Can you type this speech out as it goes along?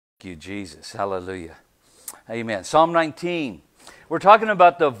Thank you, Jesus. Hallelujah. Amen. Psalm 19. We're talking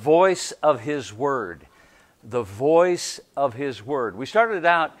about the voice of His Word. The voice of His Word. We started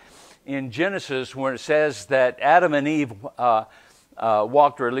out in Genesis where it says that Adam and Eve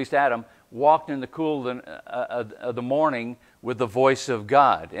walked, or at least Adam, walked in the cool of the morning with the voice of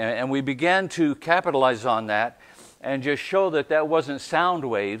God. And we began to capitalize on that and just show that that wasn't sound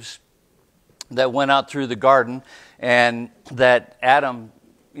waves that went out through the garden and that Adam,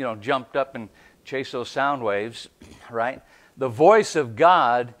 jumped up and chased those sound waves, right? The voice of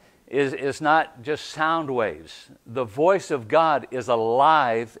God is not just sound waves. The voice of God is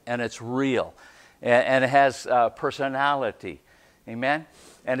alive and it's real. And it has personality. Amen?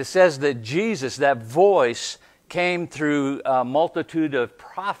 And it says that Jesus, that voice, came through a multitude of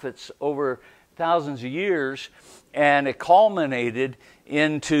prophets over thousands of years, and it culminated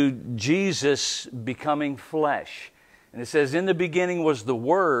into Jesus becoming flesh. And it says, in the beginning was the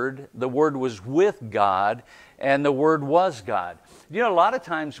Word was with God, and the Word was God. A lot of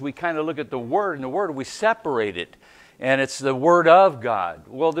times we kind of look at the Word, and the Word, we separate it, and it's the Word of God.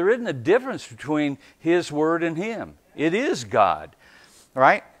 Well, there isn't a difference between His Word and Him. It is God,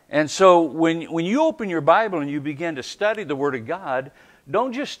 right? And so when you open your Bible and you begin to study the Word of God,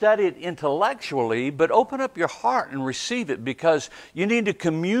 don't just study it intellectually, but open up your heart and receive it, because you need to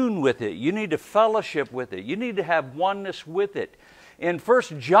commune with it. You need to fellowship with it. You need to have oneness with it. In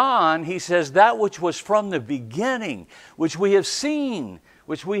 1 John, he says, that which was from the beginning, which we have seen,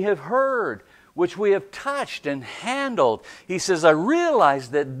 which we have heard, which we have touched and handled. He says, I realize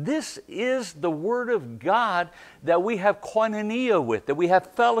that this is the Word of God that we have koinonia with, that we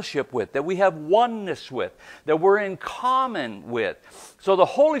have fellowship with, that we have oneness with, that we're in common with. So the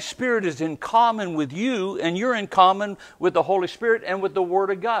Holy Spirit is in common with you, and you're in common with the Holy Spirit and with the Word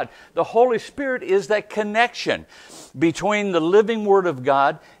of God. The Holy Spirit is that connection between the living Word of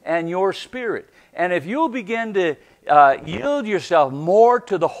God and your spirit. And if you'll begin to yield yourself more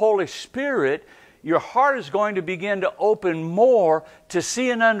to the Holy Spirit, your heart is going to begin to open more to see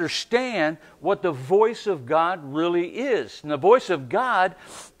and understand what the voice of God really is. And the voice of God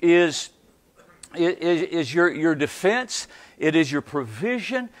is your defense. It is your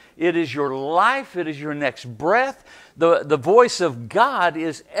provision. It is your life. It is your next breath. The voice of God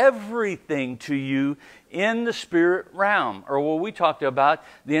is everything to you in the spirit realm, or what we talked about,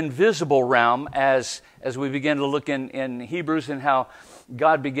 the invisible realm, as we begin to look in Hebrews and how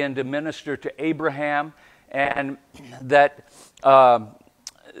God began to minister to Abraham, and that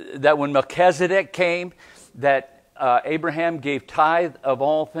when Melchizedek came, that Abraham gave tithe of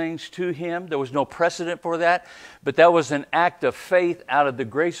all things to him. There was no precedent for that, but that was an act of faith out of the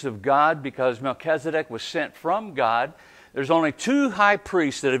grace of God, because Melchizedek was sent from God. There's only 2 high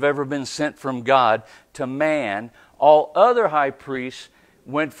priests that have ever been sent from God to man. All other high priests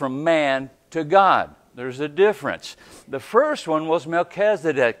went from man to God. There's a difference. The first one was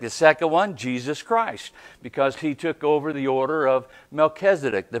Melchizedek. The second one, Jesus Christ, because he took over the order of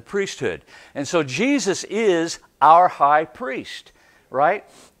Melchizedek, the priesthood. And so Jesus is our high priest, right?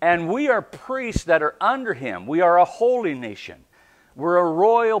 And we are priests that are under him. We are a holy nation. We're a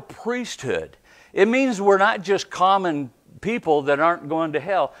royal priesthood. It means we're not just common people that aren't going to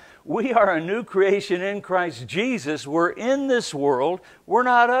hell. We are a new creation in Christ Jesus. We're in this world. We're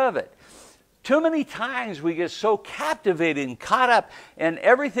not of it. Too many times we get so captivated and caught up in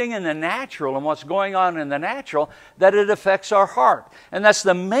everything in the natural and what's going on in the natural that it affects our heart. And that's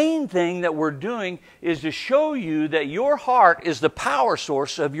the main thing that we're doing, is to show you that your heart is the power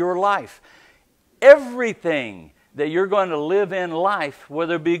source of your life. Everything that you're going to live in life,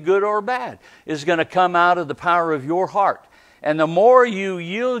 whether it be good or bad, is going to come out of the power of your heart. And the more you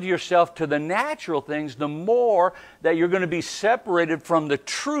yield yourself to the natural things, the more that you're going to be separated from the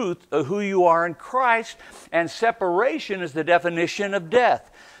truth of who you are in Christ. And separation is the definition of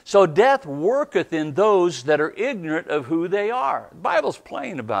death. So death worketh in those that are ignorant of who they are. The Bible's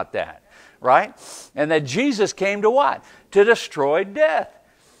plain about that, right? And that Jesus came to what? To destroy death.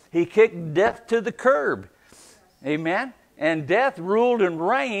 He kicked death to the curb. Amen? And death ruled and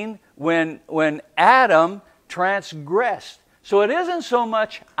reigned when Adam transgressed. So it isn't so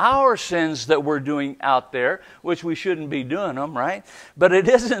much our sins that we're doing out there, which we shouldn't be doing them, right? But it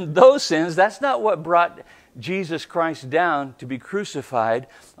isn't those sins. That's not what brought Jesus Christ down to be crucified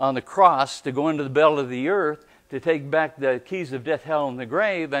on the cross, to go into the belly of the earth, to take back the keys of death, hell, and the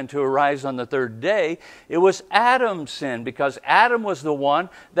grave, and to arise on the 3rd day. It was Adam's sin, because Adam was the one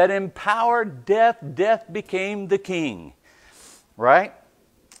that empowered death. Death became the king, right?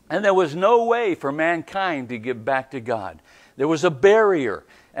 And there was no way for mankind to get back to God. There was a barrier,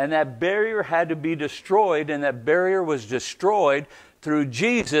 and that barrier had to be destroyed, and that barrier was destroyed through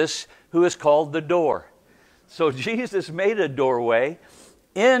Jesus, who is called the door. So Jesus made a doorway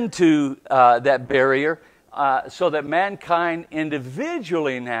into that barrier so that mankind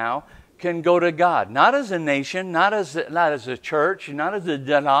individually now can go to God. Not as a nation, not as a church, not as a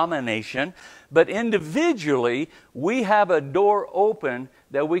denomination, but individually we have a door open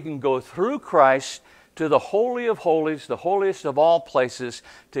that we can go through Christ to the Holy of Holies, the holiest of all places,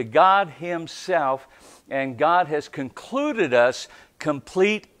 to God Himself. And God has concluded us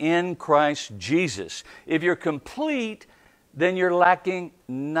complete in Christ Jesus. If you're complete, then you're lacking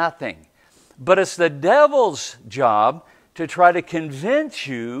nothing. But it's the devil's job to try to convince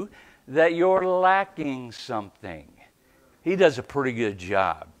you that you're lacking something. He does a pretty good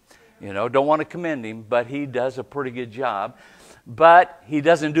job. You know, don't want to commend him, but he does a pretty good job. But he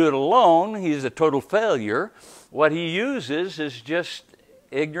doesn't do it alone. He's a total failure. What he uses is just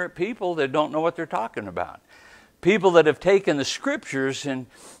ignorant people that don't know what they're talking about. People that have taken the Scriptures and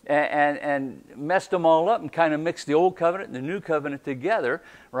messed them all up and kind of mixed the Old Covenant and the New Covenant together,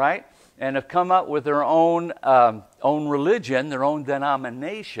 right? And have come up with their own religion, their own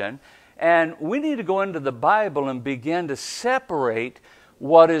denomination. And we need to go into the Bible and begin to separate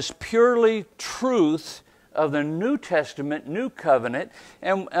what is purely truth of the New Testament, New Covenant,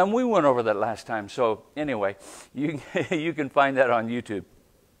 and we went over that last time. So anyway, you can find that on YouTube.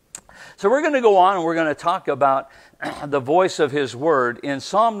 So we're going to go on and we're going to talk about the voice of His Word in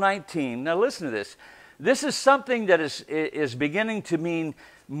Psalm 19. Now listen to this. This is something that is beginning to mean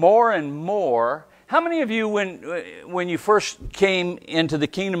more and more. How many of you, when you first came into the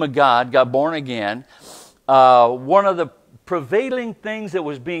kingdom of God, got born again, one of the prevailing things that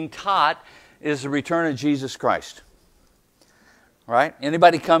was being taught is the return of Jesus Christ? Right?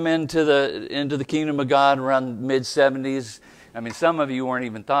 Anybody come into the kingdom of God around mid-70s? I mean, some of you weren't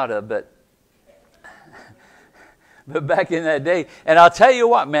even thought of, but back in that day. And I'll tell you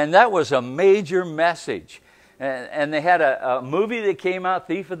what, man, that was a major message. And they had a movie that came out,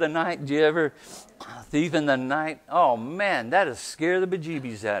 Thief of the Night. Did you ever? Thief in the Night. Oh, man, that'll scare the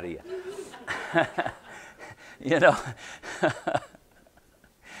bejeebies out of you. You know.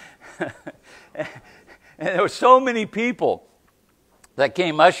 And there were so many people that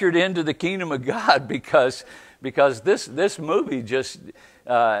came ushered into the kingdom of God because this movie just,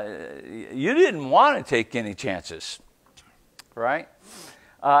 you didn't want to take any chances, right?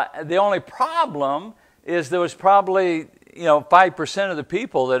 The only problem is there was probably 5% of the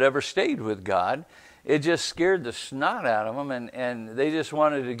people that ever stayed with God. It just scared the snot out of them, and they just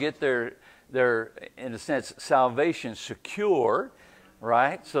wanted to get their in a sense salvation secure,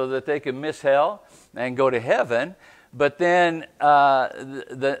 right, so that they could miss hell and go to heaven. But then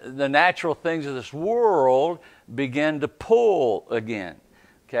the natural things of this world begin to pull again.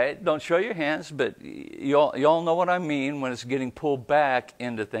 Okay, don't show your hands, but you all know what I mean when it's getting pulled back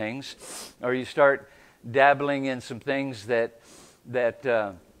into things, or you start dabbling in some things that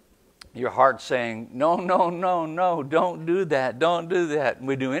your heart's saying, no, don't do that, and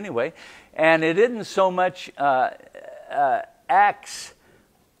we do anyway. And it isn't so much acts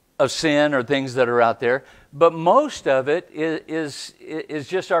of sin or things that are out there, but most of it is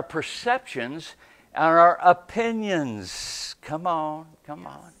just our perceptions and our opinions. Come on.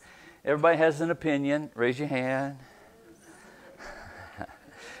 Everybody has an opinion. Raise your hand.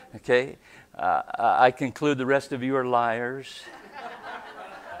 Okay. I conclude the rest of you are liars.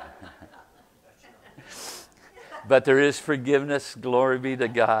 But there is forgiveness. Glory be to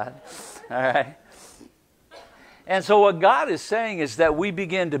God. All right. And so what God is saying is that we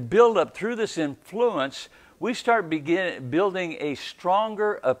begin to build up through this influence, we start building a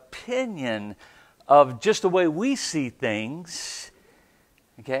stronger opinion of just the way we see things.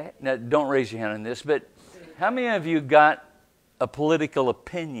 Okay? Now, don't raise your hand on this, but how many of you got a political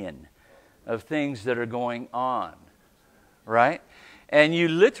opinion of things that are going on? Right? And you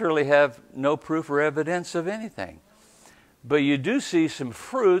literally have no proof or evidence of anything. But you do see some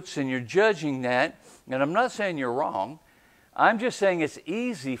fruits and you're judging that. And I'm not saying you're wrong. I'm just saying it's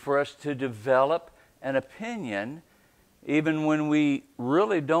easy for us to develop an opinion even when we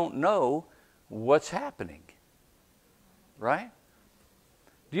really don't know what's happening. Right?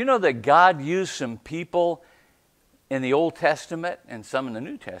 Do you know that God used some people in the Old Testament and some in the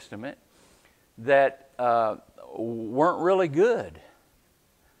New Testament that weren't really good?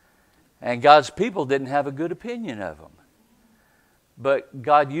 And God's people didn't have a good opinion of them. But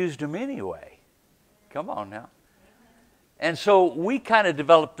God used them anyway. Come on now. And so we kind of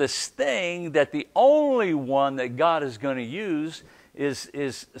developed this thing that the only one that God is going to use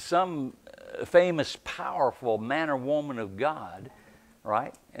is some famous, powerful man or woman of God,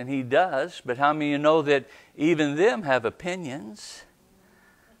 right? And He does. But how many of you know that even them have opinions?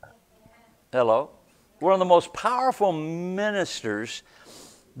 Hello. One of the most powerful ministers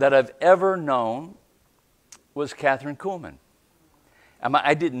that I've ever known was Catherine Kuhlman.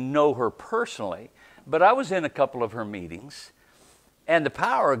 I didn't know her personally, but I was in a couple of her meetings, and the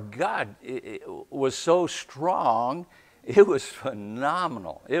power of God it was so strong. It was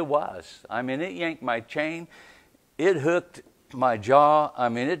phenomenal. It was. I mean, it yanked my chain. It hooked my jaw. I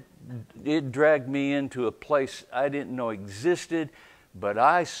mean, it dragged me into a place I didn't know existed, but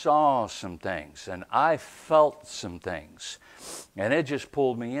I saw some things, and I felt some things, and it just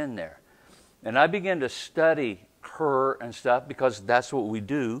pulled me in there. And I began to study her and stuff because that's what we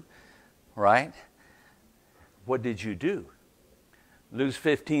do, right? What did you do? Lose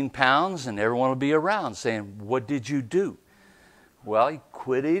 15 pounds and everyone will be around saying, what did you do? Well, you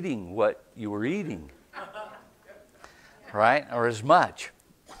quit eating what you were eating, right? Or as much.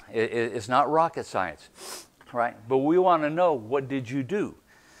 It's not rocket science, right? But we want to know, what did you do?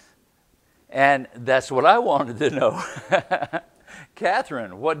 And that's what I wanted to know.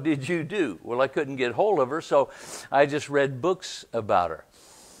 Catherine, what did you do? Well, I couldn't get hold of her, so I just read books about her.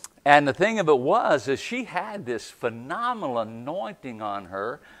 And the thing of it was, is she had this phenomenal anointing on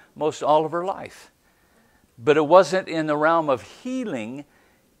her most all of her life. But it wasn't in the realm of healing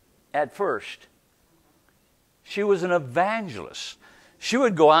at first. She was an evangelist. She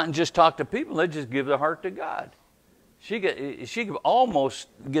would go out and just talk to people. They'd just give their heart to God. She could almost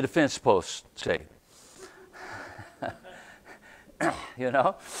get a fence post saved. You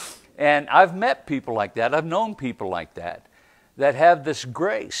know? And I've met people like that. I've known people like that have this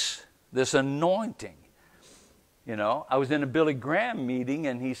grace, this anointing. You know, I was in a Billy Graham meeting,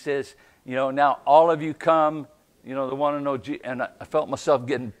 and he says, you know, now all of you come, you know, they want to know Jesus. And I felt myself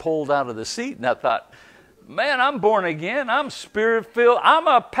getting pulled out of the seat, and I thought, man, I'm born again. I'm spirit-filled. I'm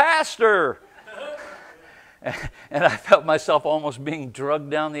a pastor. And I felt myself almost being drugged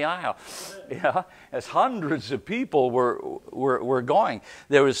down the aisle, you know, as hundreds of people were going.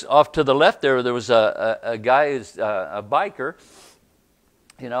 There was off to the left there was a guy who's a biker.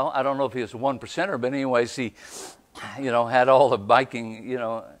 You know, I don't know if he was a 1%er, but anyways, he, you know, had all the biking, you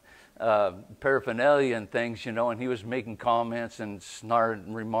know, paraphernalia and things, you know, and he was making comments and snarl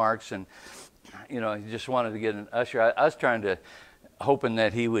remarks, and you know, he just wanted to get an usher. I was hoping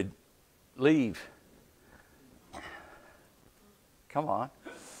that he would leave. Come on.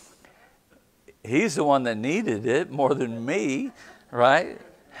 He's the one that needed it more than me, right?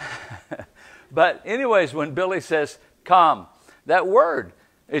 But anyways, when Billy says, come, that word,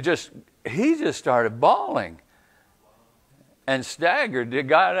 he just started bawling and staggered. He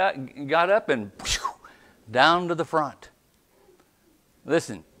got up and down to the front.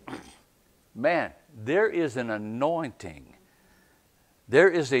 Listen, man, there is an anointing. There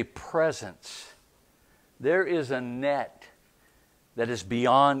is a presence. There is a net that is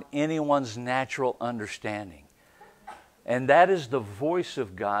beyond anyone's natural understanding. And that is the voice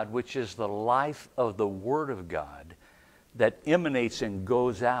of God, which is the life of the Word of God that emanates and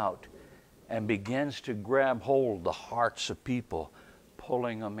goes out and begins to grab hold of the hearts of people,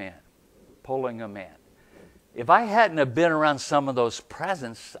 pulling them in, pulling them in. If I hadn't have been around some of those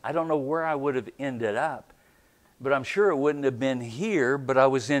presents, I don't know where I would have ended up, but I'm sure it wouldn't have been here. But I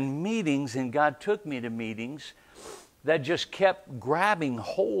was in meetings, and God took me to meetings that just kept grabbing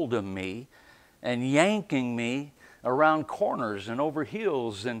hold of me and yanking me around corners and over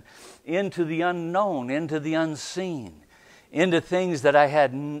hills and into the unknown, into the unseen, into things that I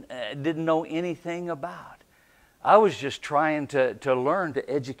didn't know anything about. I was just trying to learn to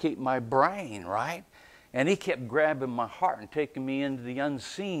educate my brain, right? And he kept grabbing my heart and taking me into the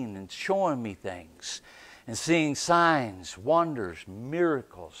unseen and showing me things and seeing signs, wonders,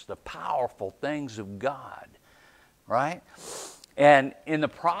 miracles, the powerful things of God. Right? And in the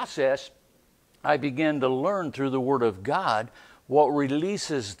process, I began to learn through the Word of God what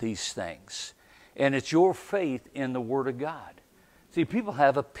releases these things. And it's your faith in the Word of God. See, people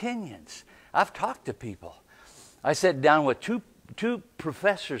have opinions. I've talked to people. I sat down with two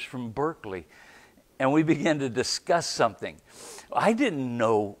professors from Berkeley, and we began to discuss something. I didn't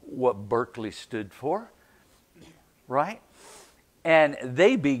know what Berkeley stood for, right? And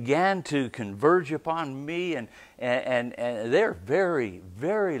they began to converge upon me, and they're very,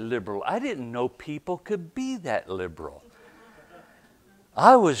 very liberal. I didn't know people could be that liberal.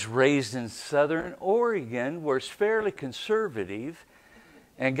 I was raised in Southern Oregon, where it's fairly conservative,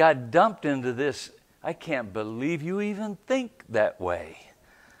 and got dumped into this, I can't believe you even think that way,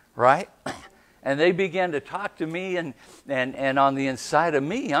 right? And they began to talk to me, and on the inside of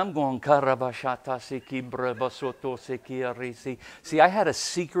me, I'm going, see, I had a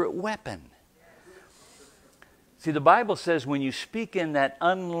secret weapon. See, the Bible says when you speak in that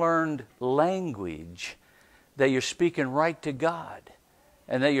unlearned language, that you're speaking right to God,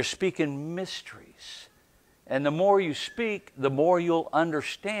 and that you're speaking mysteries. And the more you speak, the more you'll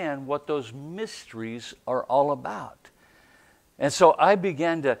understand what those mysteries are all about. And so I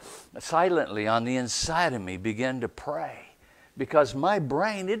began to, silently on the inside of me, begin to pray. Because my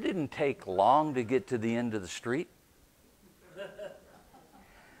brain, it didn't take long to get to the end of the street.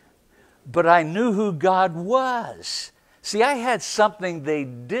 But I knew who God was. See, I had something they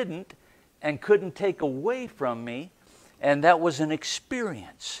didn't and couldn't take away from me, and that was an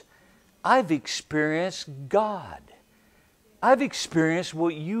experience. I've experienced God. I've experienced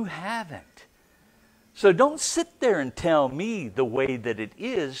what you haven't. So don't sit there and tell me the way that it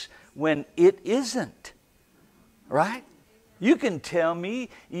is when it isn't. Right? You can tell me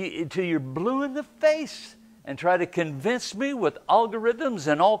till you're blue in the face and try to convince me with algorithms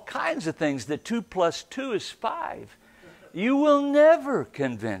and all kinds of things that 2 + 2 is 5. You will never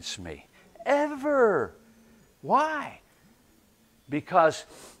convince me. Ever. Why? Because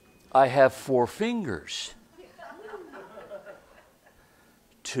I have 4 fingers.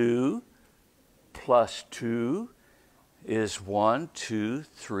 2 + 2 is 1, 2,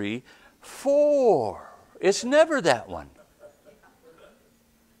 3, 4. It's never that one.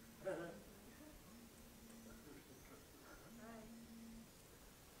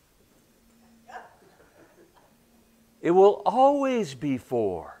 It will always be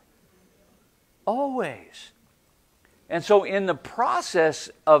 4. Always. And so in the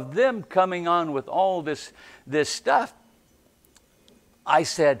process of them coming on with all this stuff, I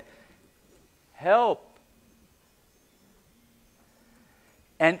said, help.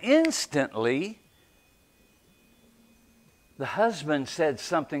 And instantly, the husband said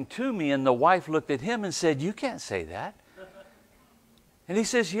something to me, and the wife looked at him and said, you can't say that. And he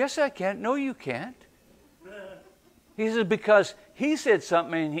says, yes, I can. No, you can't. He says, because he said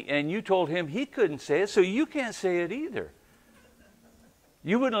something and you told him he couldn't say it, so you can't say it either.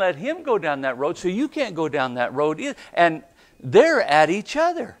 You wouldn't let him go down that road, so you can't go down that road either. And they're at each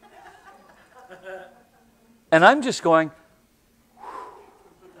other. And I'm just going,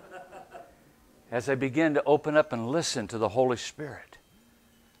 as I begin to open up and listen to the Holy Spirit.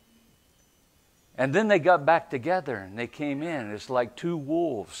 And then they got back together and they came in. It's like 2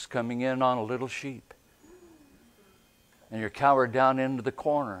 wolves coming in on a little sheep. And you're cowered down into the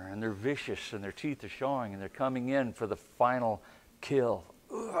corner, and they're vicious, and their teeth are showing, and they're coming in for the final kill.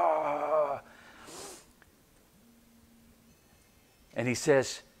 And he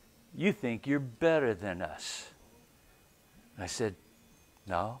says, you think you're better than us. And I said,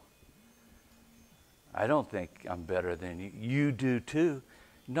 no, I don't think I'm better than you. You do too.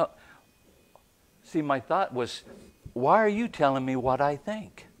 No. See, my thought was, why are you telling me what I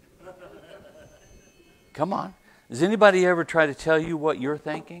think? Come on. Does anybody ever try to tell you what you're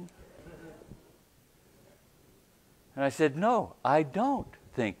thinking? And I said, no, I don't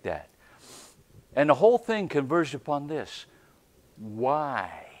think that. And the whole thing converged upon this.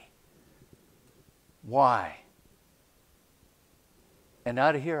 Why? Why? And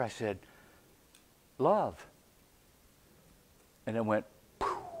out of here I said, love. And it went,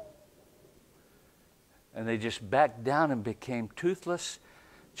 poof. And they just backed down and became toothless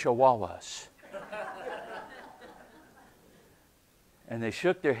chihuahuas. And they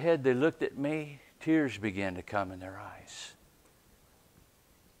shook their head, they looked at me, tears began to come in their eyes.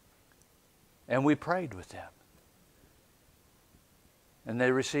 And we prayed with them. And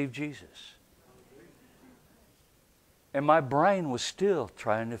they received Jesus. And my brain was still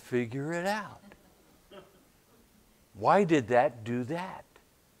trying to figure it out. Why did that do that?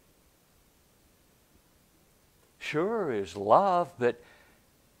 Sure, it's love, but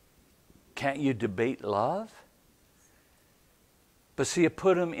can't you debate love? But see, it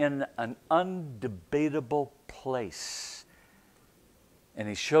put him in an undebatable place. And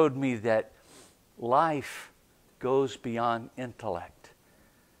he showed me that life goes beyond intellect.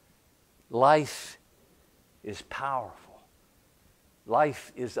 Life is powerful.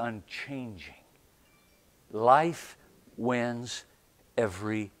 Life is unchanging. Life wins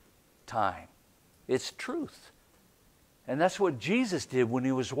every time. It's truth. And that's what Jesus did when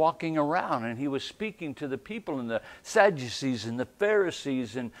he was walking around and he was speaking to the people, and the Sadducees and the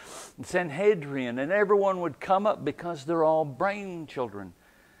Pharisees and Sanhedrin, and everyone would come up because they're all brain children.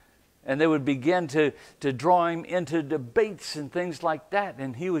 And they would begin to draw him into debates and things like that.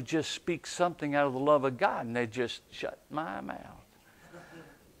 And he would just speak something out of the love of God, and they'd just shut my mouth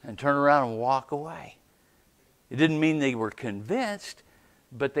and turn around and walk away. It didn't mean they were convinced,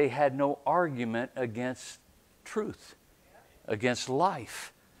 but they had no argument against truth, against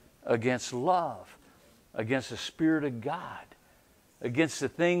life, against love. against the Spirit of God, against the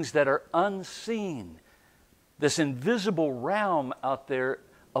things that are unseen, this invisible realm out there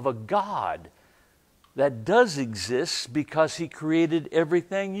of a God that does exist because He created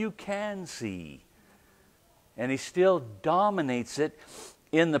everything you can see. And He still dominates it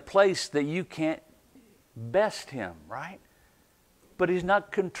in the place that you can't best Him, right? But He's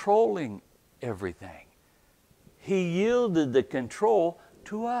not controlling everything. He yielded the control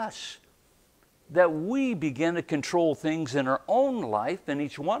to us, that we begin to control things in our own life, and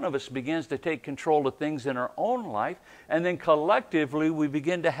each one of us begins to take control of things in our own life, and then collectively we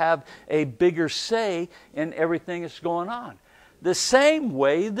begin to have a bigger say in everything that's going on. The same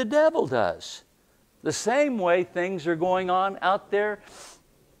way the devil does. The same way things are going on out there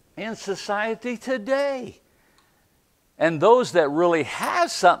in society today. And those that really have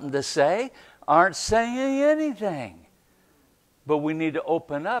something to say aren't saying anything. But we need to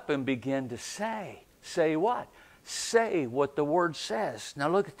open up and begin to say. Say what? Say what the Word says. Now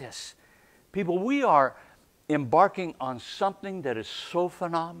look at this. People, we are embarking on something that is so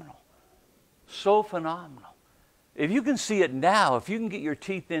phenomenal. So phenomenal. If you can see it now, if you can get your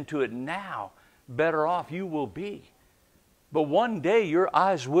teeth into it now, better off you will be. But one day your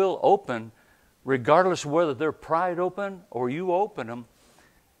eyes will open, regardless of whether they're pried open or you open them.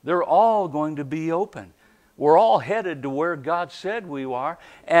 They're all going to be open. We're all headed to where God said we are,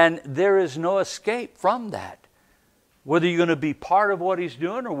 and there is no escape from that. Whether you're going to be part of what He's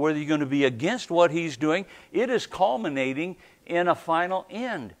doing or whether you're going to be against what He's doing, it is culminating in a final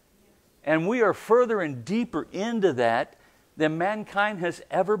end. And we are further and deeper into that than mankind has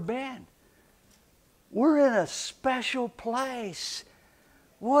ever been. We're in a special place.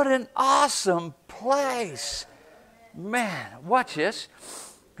 What an awesome place. Man, watch this.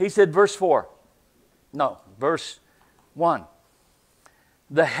 He said, verse 4. No, verse 1.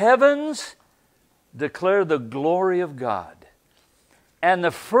 The heavens declare the glory of God, and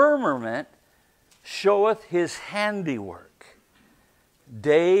the firmament showeth His handiwork.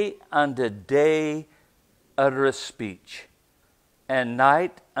 Day unto day uttereth speech, and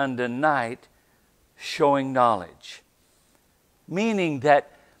night unto night showing knowledge. Meaning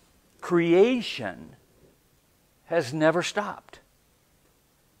that creation has never stopped.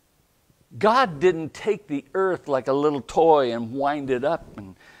 God didn't take the earth like a little toy and wind it up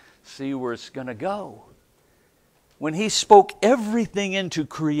and see where it's going to go. When He spoke everything into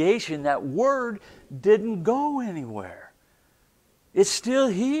creation, that Word didn't go anywhere. It's still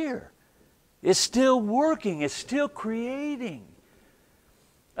here. It's still working. It's still creating.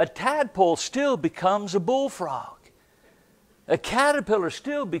 A tadpole still becomes a bullfrog. A caterpillar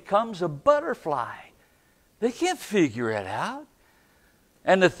still becomes a butterfly. They can't figure it out.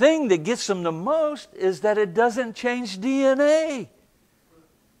 And the thing that gets them the most is that it doesn't change DNA.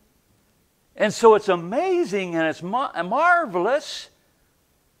 And so it's amazing and it's marvelous,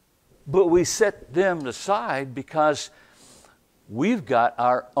 but we set them aside because we've got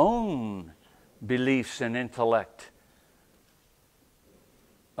our own beliefs and intellect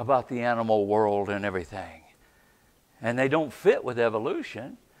about the animal world and everything. And they don't fit with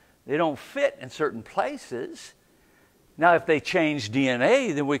evolution. They don't fit in certain places. Now, if they change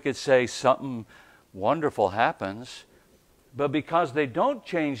DNA, then we could say something wonderful happens. But because they don't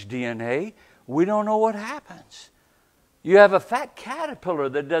change DNA, we don't know what happens. You have a fat caterpillar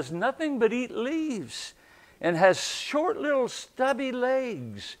that does nothing but eat leaves and has short little stubby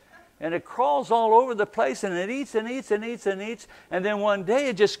legs. And it crawls all over the place and it eats and eats and eats and eats. And then one day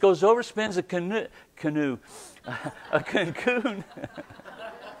it just goes over, spins a cocoon,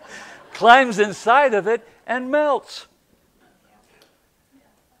 climbs inside of it and melts.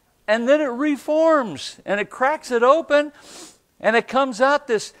 And then it reforms and it cracks it open and it comes out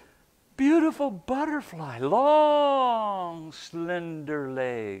this beautiful butterfly, long, slender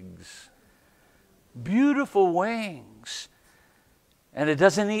legs, beautiful wings. And it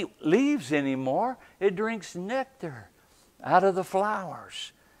doesn't eat leaves anymore. It drinks nectar out of the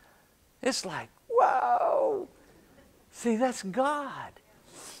flowers. It's like, whoa. See, that's God.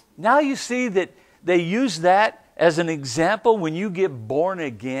 Now you see that they use that as an example when you get born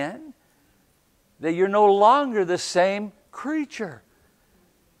again, that you're no longer the same creature.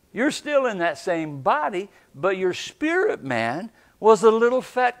 You're still in that same body, but your spirit man was a little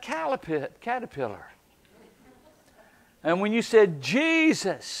fat caterpillar. And when you said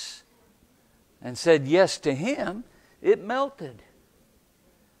Jesus and said yes to Him, it melted.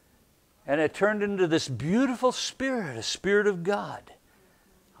 And it turned into this beautiful spirit, a spirit of God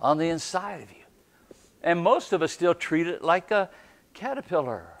on the inside of you. And most of us still treat it like a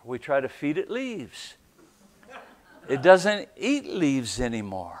caterpillar. We try to feed it leaves. It doesn't eat leaves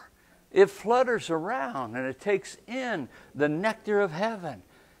anymore. It flutters around and it takes in the nectar of heaven.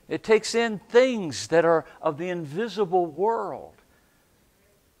 It takes in things that are of the invisible world.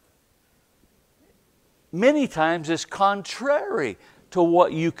 Many times it's contrary to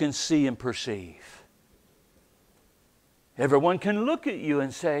what you can see and perceive. Everyone can look at you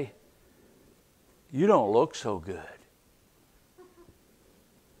and say, "You don't look so good."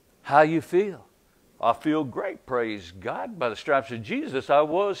 How you feel? "I feel great, praise God. By the stripes of Jesus, I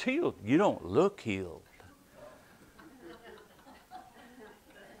was healed." You don't look healed.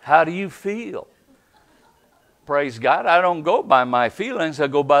 How do you feel? "Praise God, I don't go by my feelings. I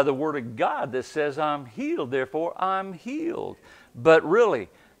go by the Word of God that says I'm healed. Therefore, I'm healed." But really,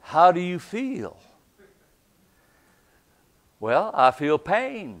 how do you feel? "Well, I feel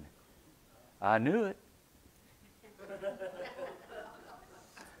pain." I knew it.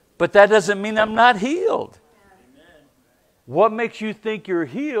 But that doesn't mean I'm not healed. What makes you think you're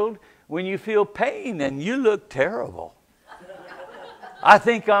healed when you feel pain and you look terrible? I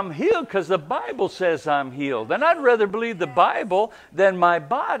think I'm healed because the Bible says I'm healed. And I'd rather believe the Bible than my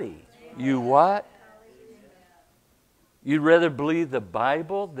body. You what? You'd rather believe the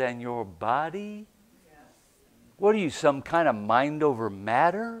Bible than your body? What are you, some kind of mind over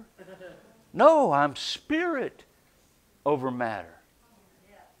matter? No, I'm spirit over matter.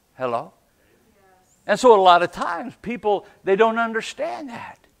 Hello? And so a lot of times people, they don't understand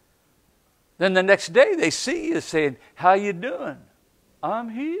that. Then the next day they see you saying, "How you doing?" "I'm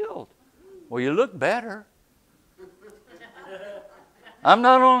healed." "Well, you look better." "I'm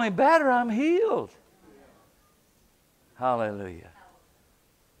not only better, I'm healed." Hallelujah.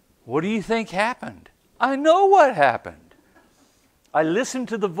 What do you think happened? I know what happened. I listened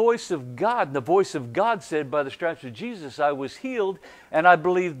to the voice of God. And the voice of God said, "By the stripes of Jesus, I was healed." And I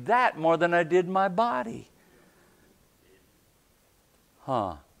believed that more than I did my body.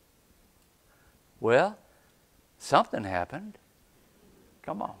 Well, something happened.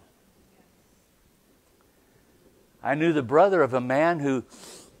 Come on. I knew the brother of a man who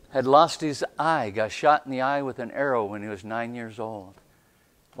had lost his eye, got shot in the eye with an arrow when he was 9 years old.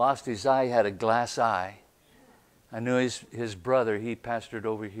 Lost his eye, had a glass eye. I knew his brother, he pastored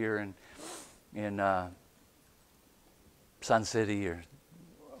over here in Sun City or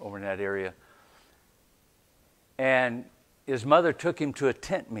over in that area. And his mother took him to a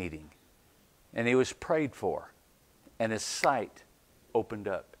tent meeting. And he was prayed for. And his sight opened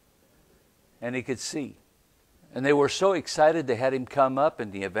up. And he could see. And they were so excited they had him come up,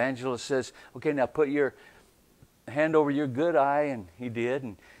 and the evangelist says, "Okay, now put your hand over your good eye." And he did,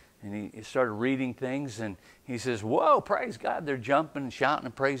 and he started reading things, and he says, "Whoa, praise God." They're jumping and shouting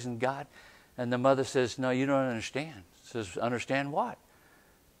and praising God. And the mother says, "No, you don't understand." Says, "Understand what?"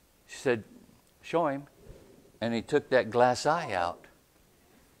 She said, "Show him." And he took that glass eye out.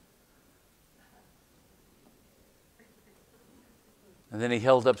 And then he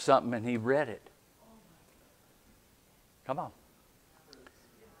held up something and he read it. Come on.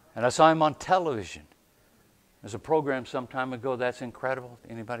 And I saw him on television. There's a program some time ago, That's Incredible.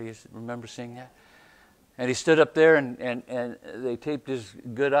 Anybody remember seeing that? And he stood up there and they taped his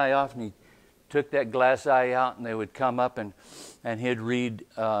good eye off, and he took that glass eye out, and they would come up and he'd read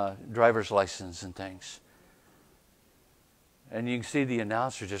driver's license and things. And you can see the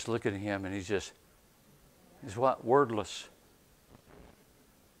announcer just looking at him, and he's what? Wordless.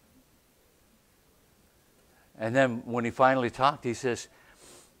 And then when he finally talked, he says,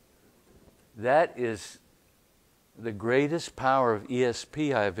 "That is the greatest power of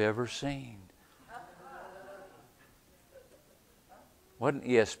ESP I've ever seen." What an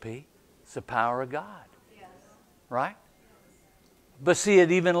ESP? It's the power of God. Yes. Right? But see,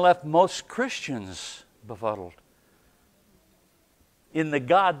 it even left most Christians befuddled. In the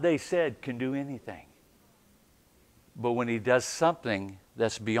God they said can do anything. But when he does something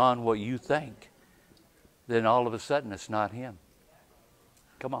that's beyond what you think, then all of a sudden it's not him.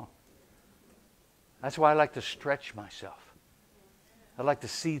 Come on. That's why I like to stretch myself. I like to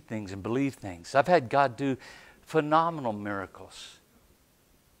see things and believe things. I've had God do phenomenal miracles.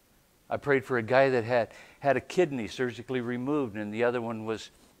 I prayed for a guy that had a kidney surgically removed, and the other one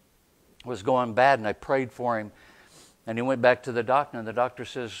was going bad, and I prayed for him. And he went back to the doctor, and the doctor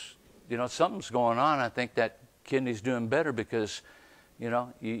says, "Something's going on. I think that kidney's doing better because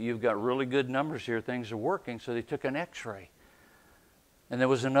you've got really good numbers here. Things are working." So they took an x-ray. And there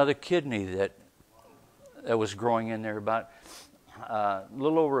was another kidney that was growing in there, about a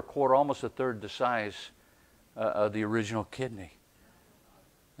little over a quarter, almost a third the size of the original kidney.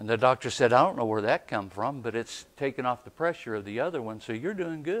 And the doctor said, "I don't know where that come from, but it's taken off the pressure of the other one, so you're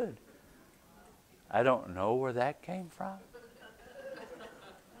doing good." I don't know where that came from.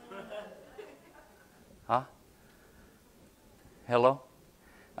 Huh? Hello?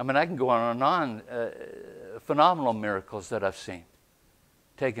 I mean, I can go on and on. Phenomenal miracles that I've seen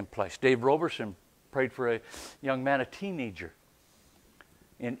taking place. Dave Roberson prayed for a young man, a teenager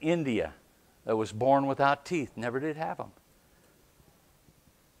in India that was born without teeth, never did have them.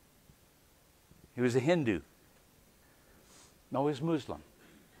 He was a Hindu. No, he was Muslim.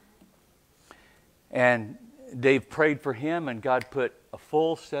 And Dave prayed for him, and God put a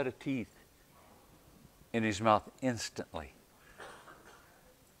full set of teeth in his mouth instantly.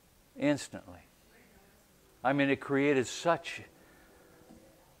 Instantly. I mean, it created such...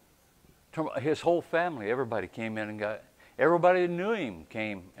 His whole family, everybody came in and got... Everybody who knew him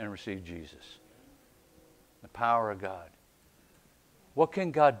came and received Jesus. The power of God. What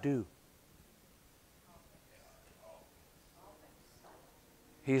can God do?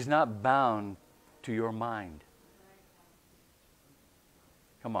 He's not bound to your mind.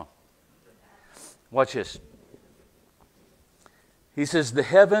 Come on. Watch this. He says the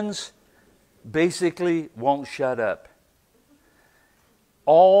heavens basically won't shut up.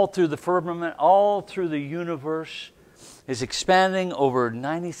 All through the firmament, all through the universe is expanding over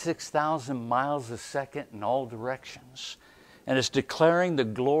 96,000 miles a second in all directions. And it's declaring the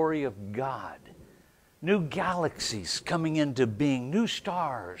glory of God. New galaxies coming into being, new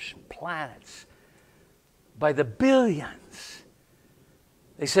stars, planets, by the billions.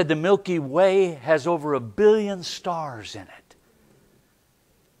 They said the Milky Way has over 1 billion stars in it.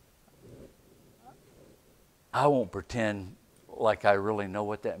 I won't pretend like I really know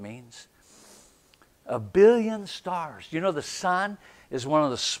what that means. 1 billion stars. You know, the sun is one of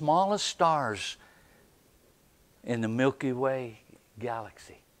the smallest stars in the Milky Way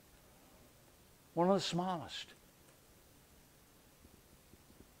galaxy. One of the smallest.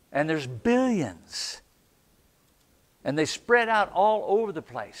 And there's billions. And they spread out all over the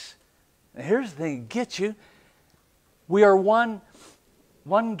place. And here's the thing that gets you. We are one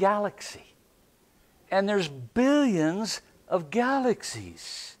galaxy. And there's billions of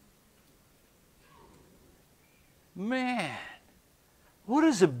galaxies. Man, what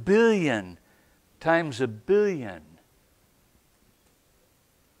is 1 billion times 1 billion?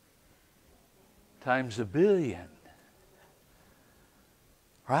 Times 1 billion.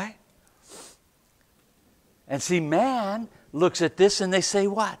 Right? And see, man looks at this and they say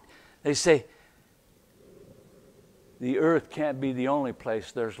what? They say, the earth can't be the only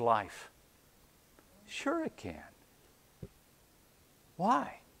place there's life. Sure it can.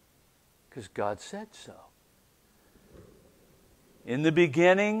 Why? Because God said so. In the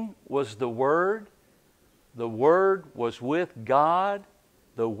beginning was the Word. The Word was with God.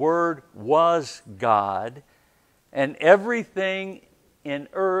 The Word was God. And everything in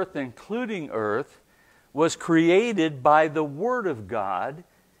earth, including earth, was created by the Word of God.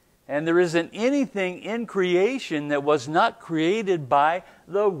 And there isn't anything in creation that was not created by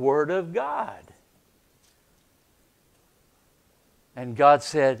the Word of God. And God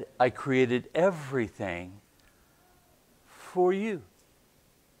said, I created everything for you.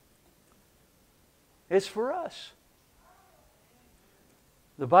 It's for us.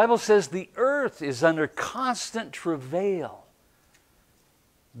 The Bible says the earth is under constant travail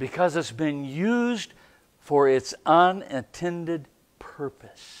because it's been used for its unattended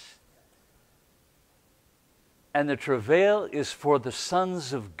purpose. And the travail is for the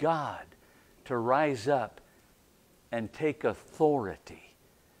sons of God to rise up and take authority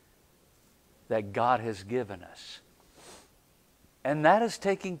that God has given us. And that is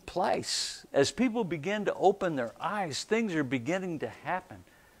taking place. As people begin to open their eyes, things are beginning to happen.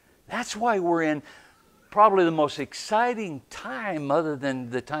 That's why we're in probably the most exciting time, other than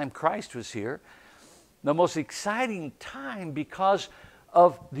the time Christ was here, the most exciting time because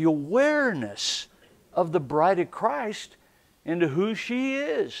of the awareness of the bride of Christ into who she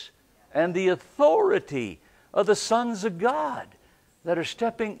is and the authority of the sons of God that are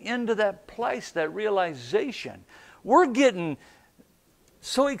stepping into that place, that realization. We're getting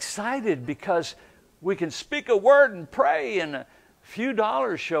so excited because we can speak a word and pray and a few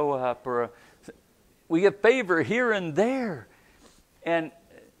dollars show up, or we get favor here and there. And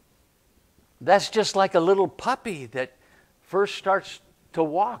that's just like a little puppy that first starts to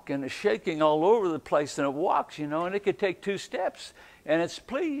walk and is shaking all over the place, and it walks, you know, and it could take 2 steps and it's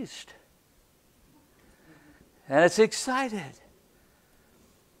pleased. And it's excited.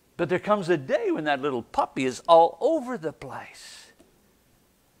 But there comes a day when that little puppy is all over the place.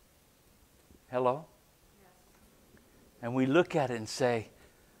 Hello? And we look at it and say,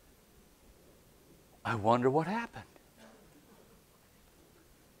 I wonder what happened.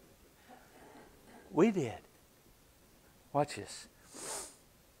 We did. Watch this.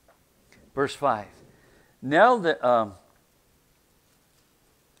 Verse 5. Now that,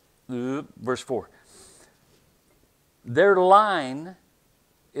 verse 4. Their line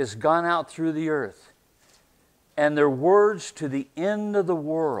is gone out through the earth, and their words to the end of the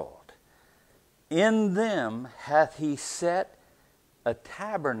world. In them hath he set a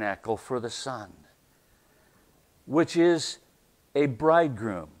tabernacle for the sun, which is a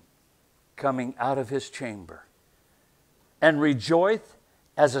bridegroom coming out of his chamber, and rejoiceth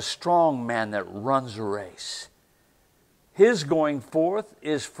as a strong man that runs a race. His going forth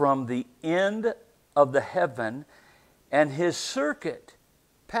is from the end of the heaven, and his circuit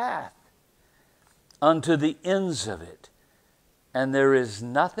path unto the ends of it, and there is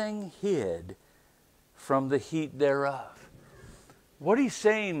nothing hid from the heat thereof. What he's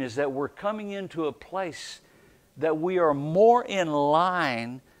saying is that we're coming into a place that we are more in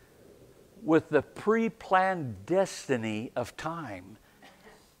line with the pre-planned destiny of time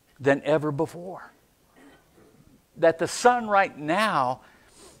than ever before. That the sun right now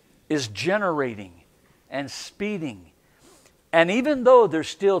is generating and speeding. And even though there's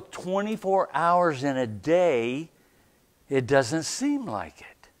still 24 hours in a day, it doesn't seem like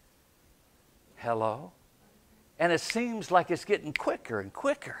it. Hello? And it seems like it's getting quicker and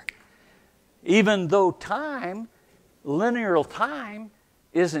quicker. Even though time, linear time,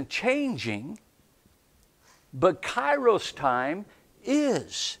 isn't changing, but Kairos time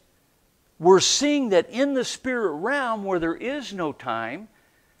is. We're seeing that in the spirit realm where there is no time,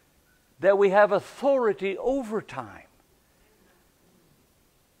 that we have authority over time.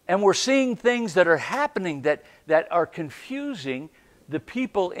 And we're seeing things that are happening that are confusing the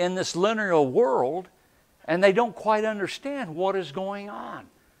people in this linear world, and they don't quite understand what is going on.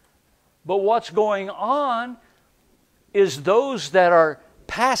 But what's going on is those that are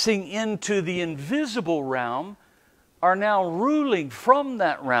passing into the invisible realm are now ruling from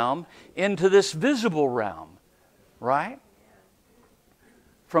that realm into this visible realm, right?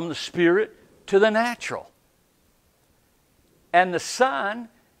 From the spirit to the natural. And the sun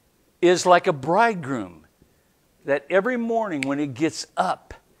is like a bridegroom that every morning when it gets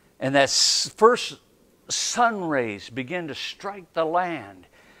up and that first sun rays begin to strike the land,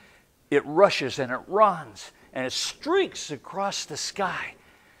 it rushes and it runs and it streaks across the sky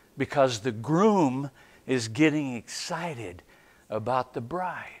because the groom is getting excited about the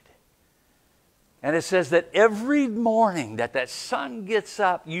bride. And it says that every morning that sun gets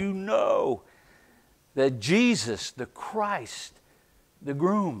up, you know that Jesus, the Christ, the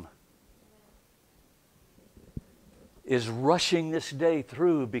groom, is rushing this day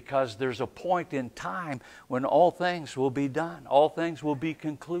through because there's a point in time when all things will be done. All things will be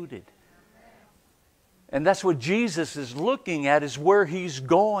concluded. And that's what Jesus is looking at, is where he's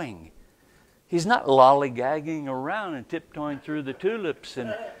going. He's not lollygagging around and tiptoeing through the tulips.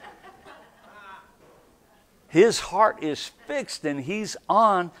 And his heart is fixed and he's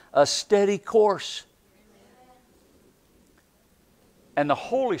on a steady course. And the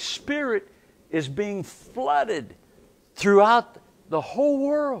Holy Spirit is being flooded throughout the whole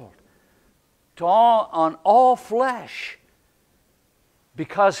world on all flesh,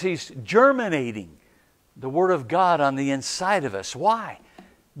 because he's germinating the Word of God on the inside of us. Why?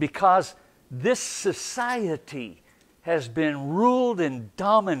 Because this society has been ruled and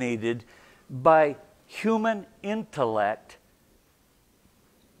dominated by human intellect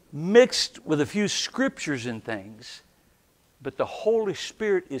mixed with a few scriptures and things, but the Holy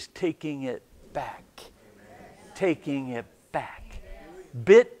Spirit is taking it back. Taking it back.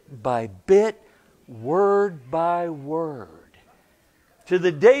 Bit by bit, word by word. To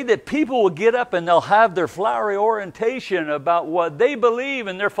the day that people will get up and they'll have their flowery orientation about what they believe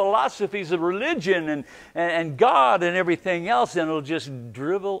and their philosophies of religion and God and everything else, and it'll just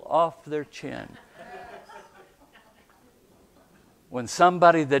dribble off their chin. When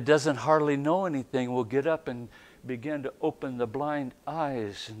somebody that doesn't hardly know anything will get up and begin to open the blind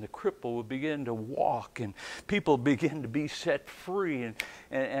eyes, and the cripple will begin to walk, and people begin to be set free, and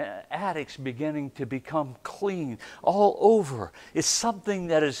addicts beginning to become clean all over. It's something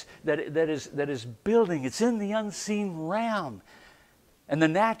that is building. It's in the unseen realm. And the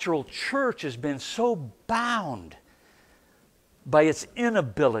natural church has been so bound by its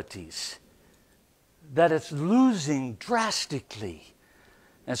inabilities that it's losing drastically.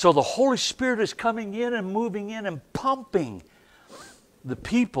 And so the Holy Spirit is coming in and moving in and pumping the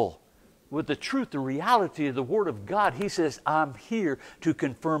people with the truth, the reality of the Word of God. He says, I'm here to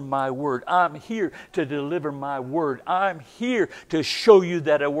confirm my Word. I'm here to deliver my Word. I'm here to show you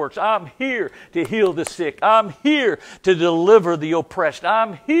that it works. I'm here to heal the sick. I'm here to deliver the oppressed.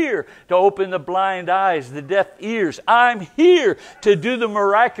 I'm here to open the blind eyes, the deaf ears. I'm here to do the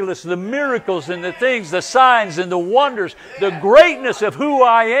miraculous, the miracles and the things, the signs and the wonders, the greatness of who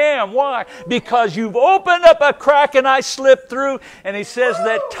I am. Why? Because you've opened up a crack and I slipped through. And He says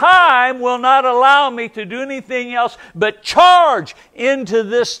that time will not allow me to do anything else but charge into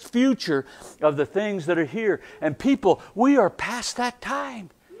this future of the things that are here. And people, we are past that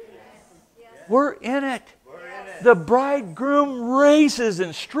time. We're in it. The bridegroom races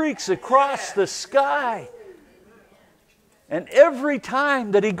and streaks across the sky. And every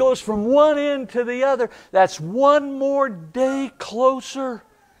time that he goes from one end to the other, that's one more day closer.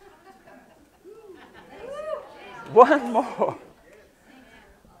 One more.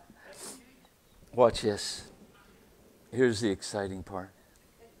 Watch this. Here's the exciting part.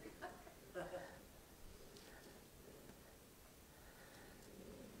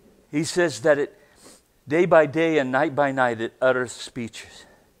 He says that it, day by day and night by night, it utters speeches.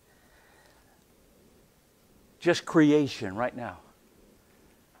 Just creation right now.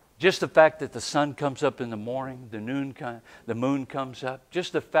 Just the fact that the sun comes up in the morning, the moon comes up.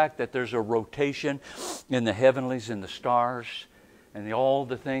 Just the fact that there's a rotation in the heavenlies and the stars and all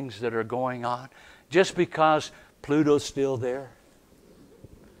the things that are going on. Just because Pluto's still there.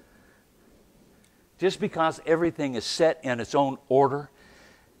 Just because everything is set in its own order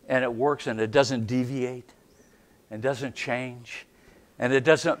and it works and it doesn't deviate and doesn't change and it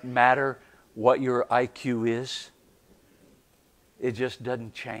doesn't matter what your IQ is. It just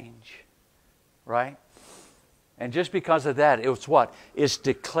doesn't change. Right? And just because of that, it's what? It's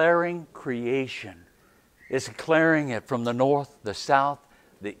declaring creation. It's declaring it from the north, the south,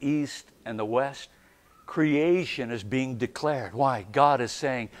 the east, and the west. Creation is being declared. Why? God is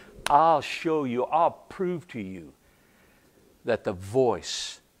saying, I'll show you, I'll prove to you that the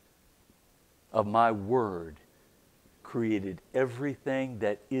voice of my Word created everything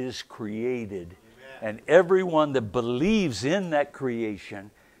that is created. Amen. And everyone that believes in that creation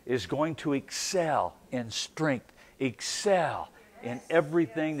is going to excel in strength, excel in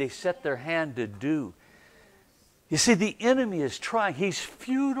everything they set their hand to do. You see, the enemy is trying. He's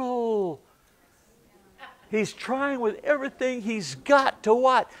futile. He's trying with everything he's got to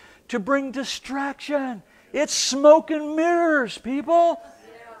what? To bring distraction. It's smoke and mirrors, people.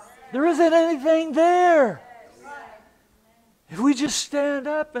 There isn't anything there. If we just stand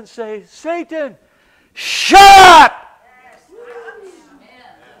up and say, Satan, shut up!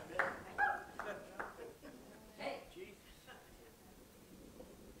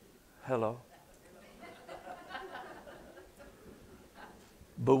 Hello?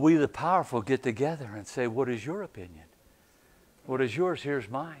 But we, the powerful, get together and say, what is your opinion? What is yours? Here's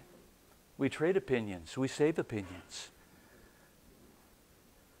mine. We trade opinions. We save opinions.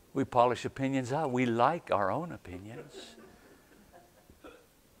 We polish opinions out. We like our own opinions.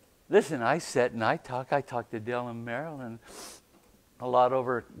 Listen, I sit and I talk. I talk to Dell and Marilyn a lot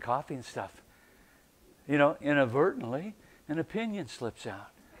over coffee and stuff. You know, inadvertently, an opinion slips out.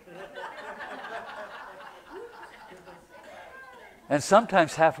 And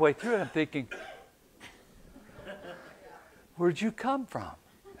sometimes halfway through, I'm thinking, where'd you come from?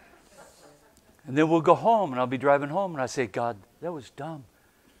 And then we'll go home, and I'll be driving home, and I say, God, that was dumb.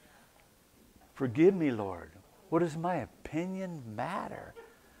 Forgive me, Lord. What does my opinion matter?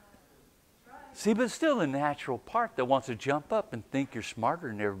 See, but it's still the natural part that wants to jump up and think you're smarter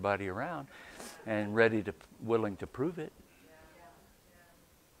than everybody around and willing to prove it.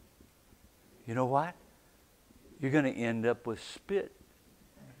 You know what? You're going to end up with spit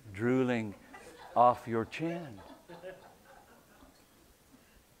drooling off your chin.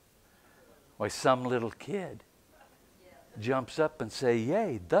 Why, some little kid jumps up and say,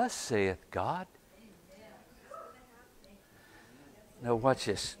 yea, thus saith God. Now watch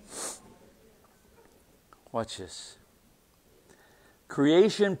this. Watch this.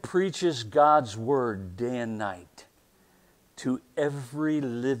 Creation preaches God's word day and night to every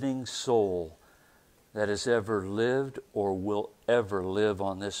living soul that has ever lived or will ever live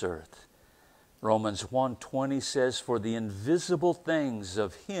on this earth. Romans 1:20 says, for the invisible things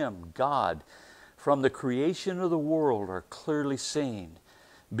of Him, God, from the creation of the world are clearly seen,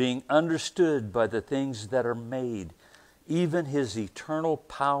 being understood by the things that are made, even His eternal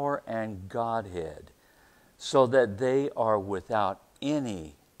power and Godhead, so that they are without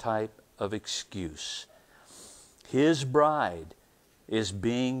any type of excuse. His bride is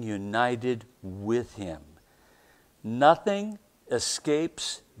being united with Him. Nothing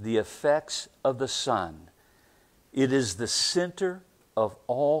escapes the effects of the sun. It is the center of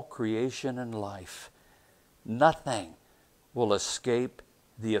all creation and life. Nothing will escape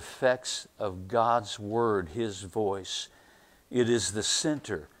the effects of God's Word, His voice. It is the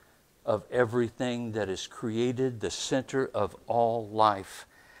center of everything that is created, the center of all life.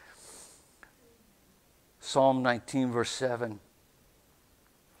 Psalm 19, verse 7.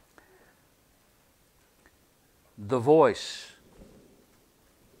 The voice.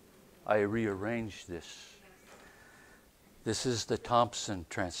 I rearranged this. This is the Thompson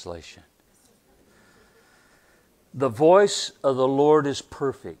translation. The voice of the Lord is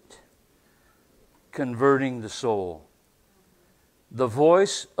perfect, converting the soul. The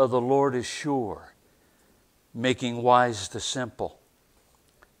voice of the Lord is sure, making wise the simple.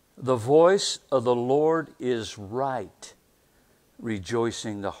 The voice of the Lord is right,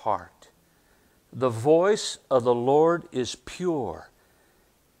 rejoicing the heart. The voice of the Lord is pure,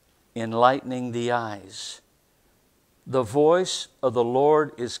 enlightening the eyes. The voice of the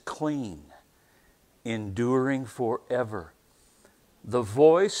Lord is clean, enduring forever. The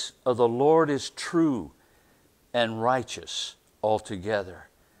voice of the Lord is true and righteous altogether.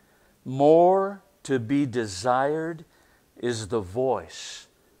 More to be desired is the voice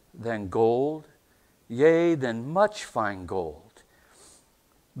than gold, yea, than much fine gold.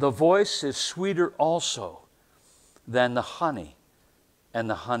 The voice is sweeter also than the honey and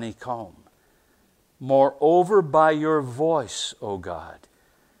the honeycomb. Moreover, by your voice, O God,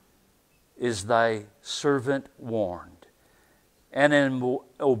 is thy servant warned. And in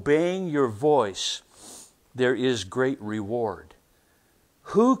obeying your voice, there is great reward.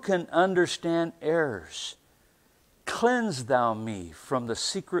 Who can understand errors? Cleanse thou me from the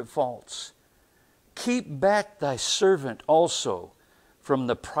secret faults. Keep back thy servant also from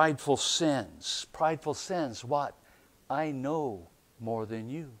the prideful sins. Prideful sins, what? I know more than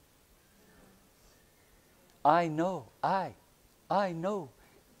you. I know. I know.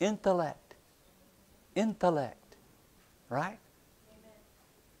 Intellect. Right? Amen.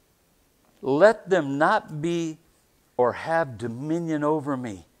 Let them not be or have dominion over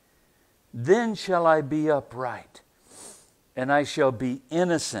me. Then shall I be upright, and I shall be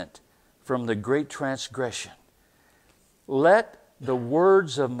innocent from the great transgression. Let the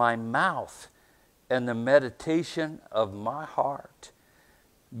words of my mouth and the meditation of my heart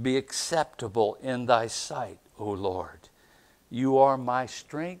be acceptable in thy sight, O Lord. You are my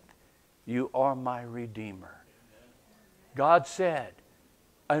strength. You are my Redeemer. God said,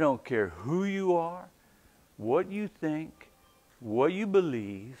 I don't care who you are, what you think, what you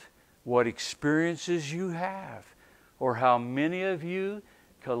believe, what experiences you have, or how many of you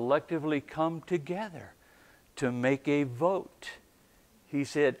collectively come together to make a vote. He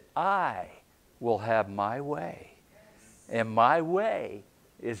said, I will have my way. And my way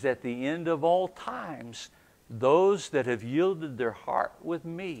is at the end of all times, those that have yielded their heart with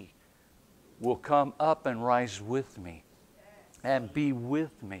me will come up and rise with me and be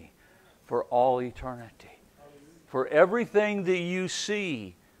with me for all eternity. For everything that you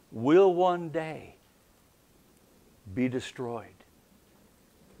see will one day be destroyed.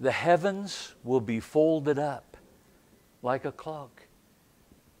 The heavens will be folded up like a cloak.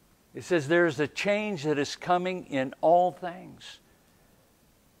 It says there is a change that is coming in all things.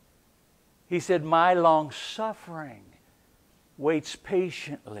 He said, my long suffering waits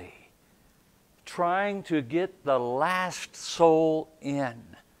patiently, trying to get the last soul in.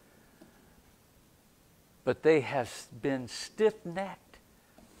 But they have been stiff-necked.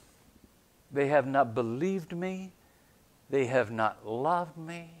 They have not believed me. They have not loved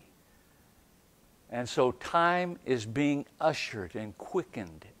me. And so time is being ushered and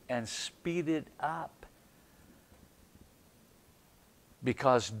quickened and speeded up,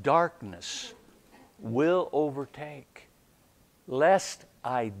 because darkness will overtake, lest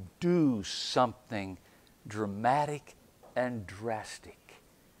I do something dramatic and drastic.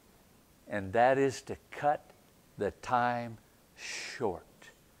 And that is to cut the time short.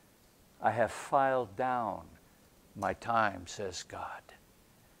 I have filed down my time, says God.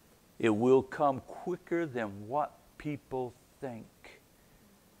 It will come quicker than what people think.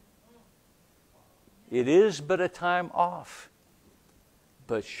 It is but a time off,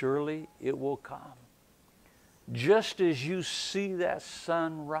 but surely it will come. Just as you see that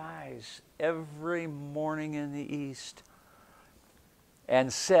sun rise every morning in the east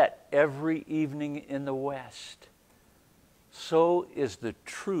and set every evening in the west, so is the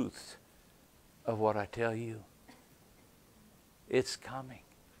truth of what I tell you. It's coming.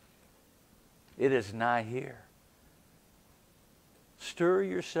 It is nigh here. Stir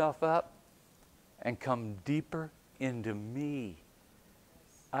yourself up and come deeper into me,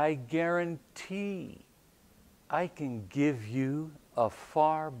 I guarantee I can give you a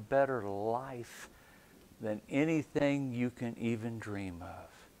far better life than anything you can even dream of,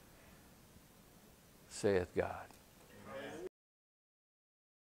 saith God.